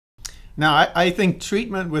Now, I think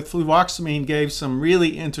treatment with fluvoxamine gave some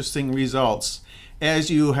really interesting results, as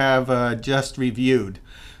you have just reviewed.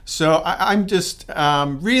 So I'm just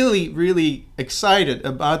really, really excited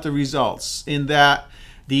about the results in that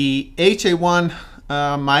the HA1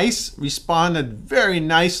 mice responded very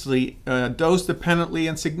nicely, dose-dependently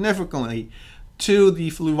and significantly to the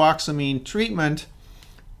fluvoxamine treatment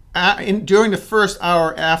during the first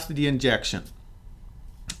hour after the injection.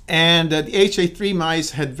 And the HA3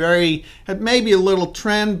 mice had maybe a little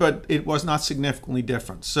trend, but it was not significantly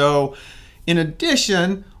different. So in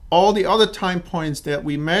addition, all the other time points that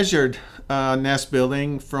we measured nest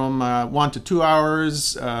building from 1 to 2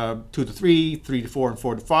 hours, 2 to 3, 3 to 4, and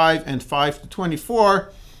 4 to 5, and 5 to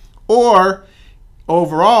 24, or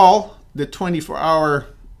overall the 24-hour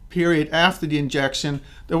period after the injection,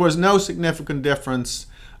 there was no significant difference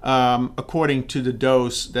according to the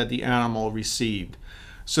dose that the animal received.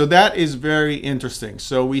 So that is very interesting.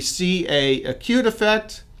 So we see an acute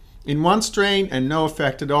effect in one strain and no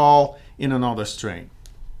effect at all in another strain.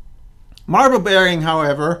 Marble bearing,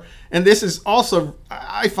 however, and this is also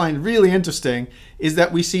I find really interesting, is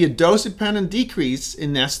that we see a dose-dependent decrease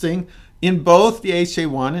in nesting in both the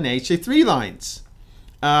HA1 and HA3 lines.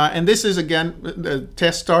 And this is, again, the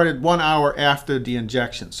test started 1 hour after the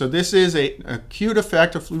injection. So this is an acute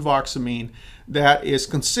effect of fluvoxamine that is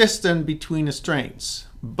consistent between the strains.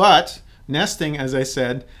 But nesting, as I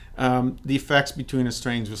said, the effects between the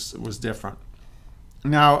strains was different.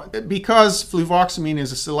 Now, because fluvoxamine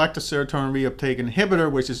is a selective serotonin reuptake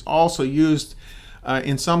inhibitor, which is also used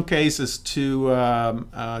in some cases to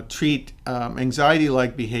treat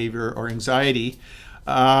anxiety-like behavior or anxiety,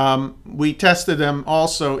 we tested them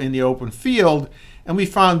also in the open field, and we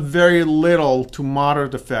found very little to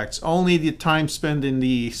moderate effects. Only the time spent in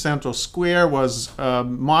the central square was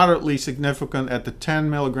moderately significant at the 10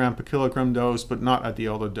 milligram per kilogram dose, but not at the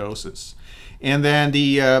other doses. And then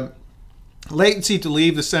the latency to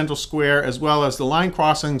leave the central square, as well as the line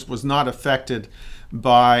crossings, was not affected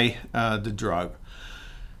by the drug.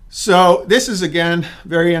 So this is, again,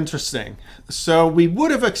 very interesting. So we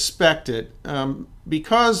would have expected,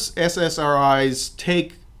 because SSRIs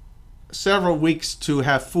take several weeks to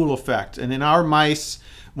have full effect, and in our mice,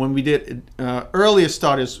 when we did earlier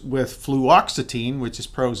studies with fluoxetine, which is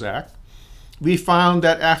Prozac, we found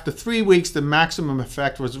that after 3 weeks the maximum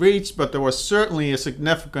effect was reached, but there was certainly a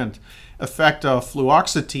significant effect of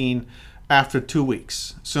fluoxetine after 2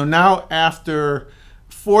 weeks. So now, after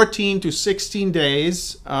 14 to 16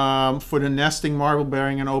 days for the nesting, marble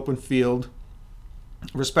bearing, and open field,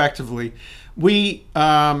 respectively, we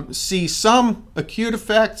see some acute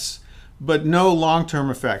effects, but no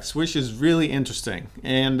long-term effects, which is really interesting.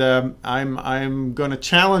 And I'm going to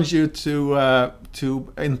challenge you to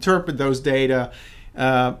interpret those data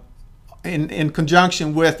in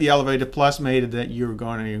conjunction with the elevated plasma data that you're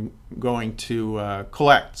going to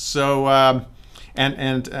collect. So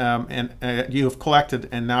you have collected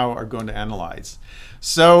and now are going to analyze.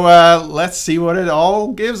 So let's see what it all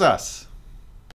gives us.